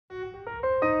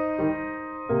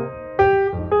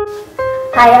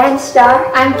Hi, I'm Star.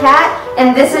 I'm Kat,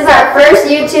 and this is our first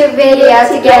YouTube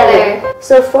video together.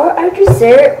 So for our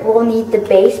dessert, we'll need the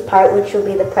base part, which will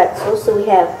be the pretzels. So we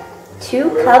have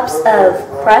 2 cups of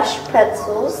crushed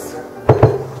pretzels,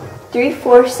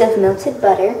 3/4 of melted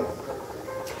butter,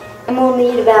 and we'll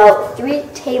need about 3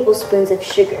 tablespoons of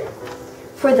sugar.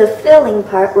 For the filling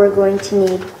part, we're going to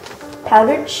need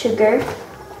powdered sugar,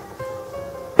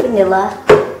 vanilla,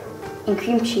 and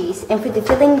cream cheese. And for the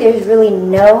filling, there's really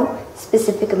no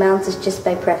specific amounts, it's just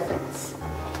by preference.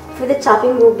 For the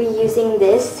topping, we'll be using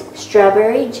this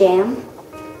strawberry jam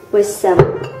with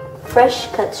some fresh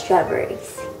cut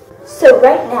strawberries. So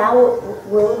right now what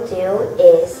we'll do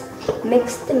is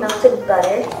mix the melted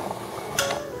butter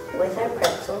with our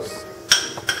pretzels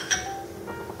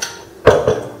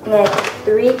and add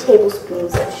 3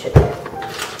 tablespoons of sugar.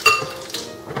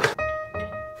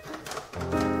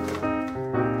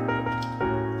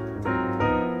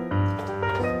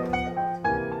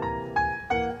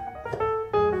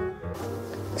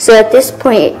 So at this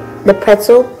point, the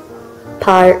pretzel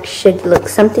part should look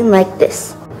something like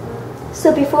this.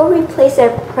 So before we place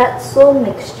our pretzel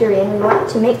mixture in, we want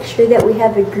to make sure that we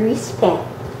have a greased pan.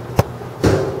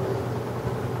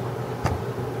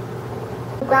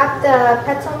 Grab the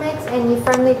pretzel mix and you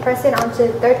firmly press it onto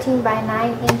a 13 by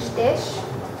 9 inch dish.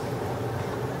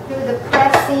 Do the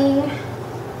pressing.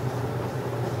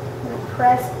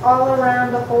 Press all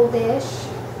around the whole dish.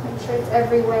 Make sure it's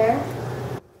everywhere.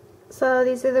 So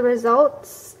these are the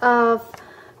results of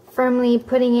firmly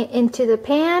putting it into the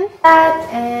pan.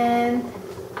 And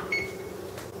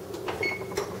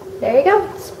there you go,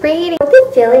 it's preheating. For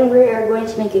the filling, we are going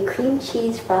to make a cream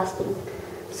cheese frosting.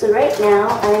 So right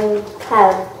now, I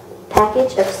have a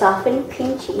package of softened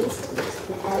cream cheese. I'm just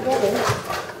going to add that in.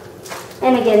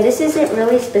 And again, this isn't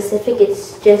really specific,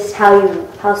 it's just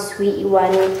how sweet you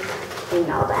want it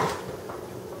and all that.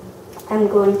 I'm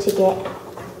going to get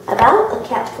about a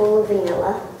capful of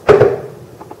vanilla.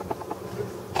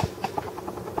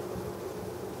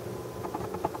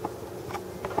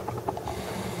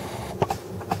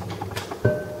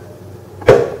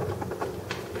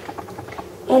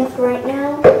 And for right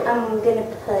now, I'm going to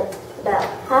put about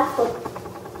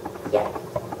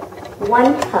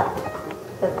 1 cup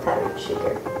of powdered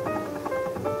sugar.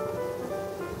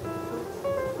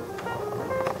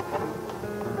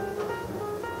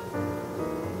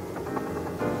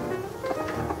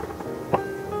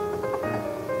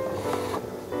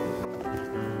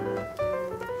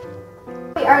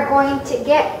 We are going to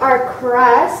get our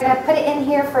crust. We're going to put it in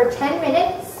here for 10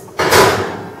 minutes.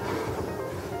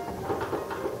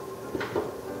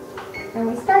 And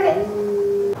we start it.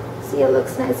 See, it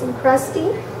looks nice and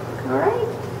crusty. Alright.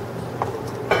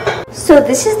 So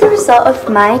this is the result of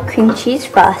my cream cheese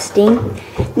frosting.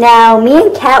 Now, me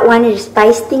and Kat wanted to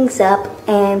spice things up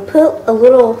and put a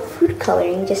little food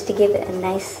coloring just to give it a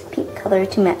nice pink color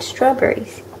to match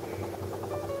strawberries.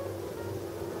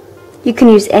 You can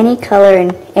use any color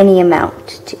and any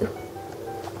amount too.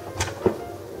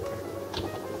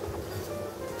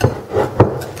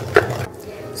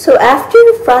 So after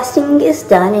the frosting is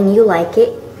done and you like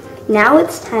it, now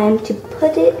it's time to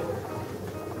put it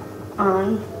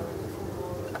on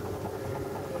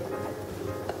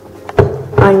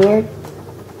your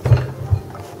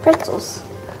pretzels.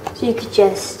 So you could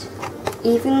just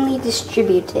evenly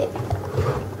distribute it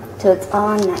so it's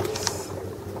all nice.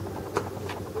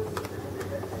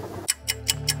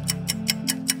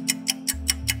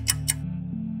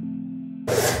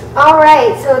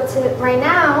 Alright, so right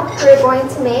now we're going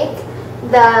to make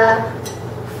the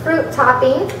fruit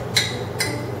topping.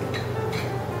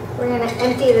 We're going to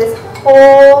empty this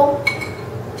whole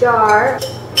jar.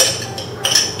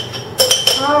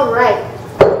 Alright,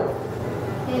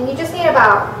 and you just need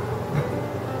about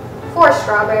 4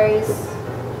 strawberries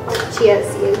with chia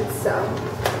seeds, so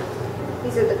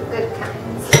these are the good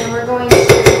kinds. And we're going to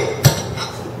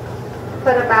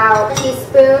put about a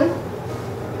teaspoon.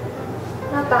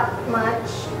 Not that much,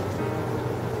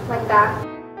 like that.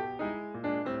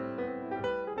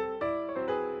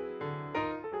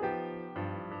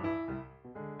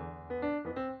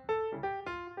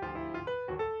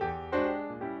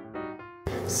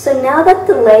 So now that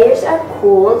the layers are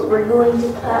cooled, we're going to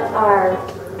put our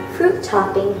fruit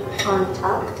topping on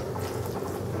top.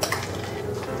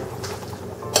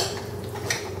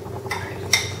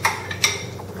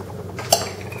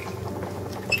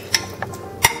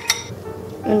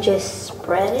 And just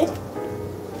spread it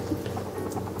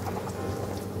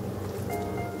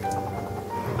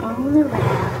all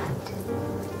around.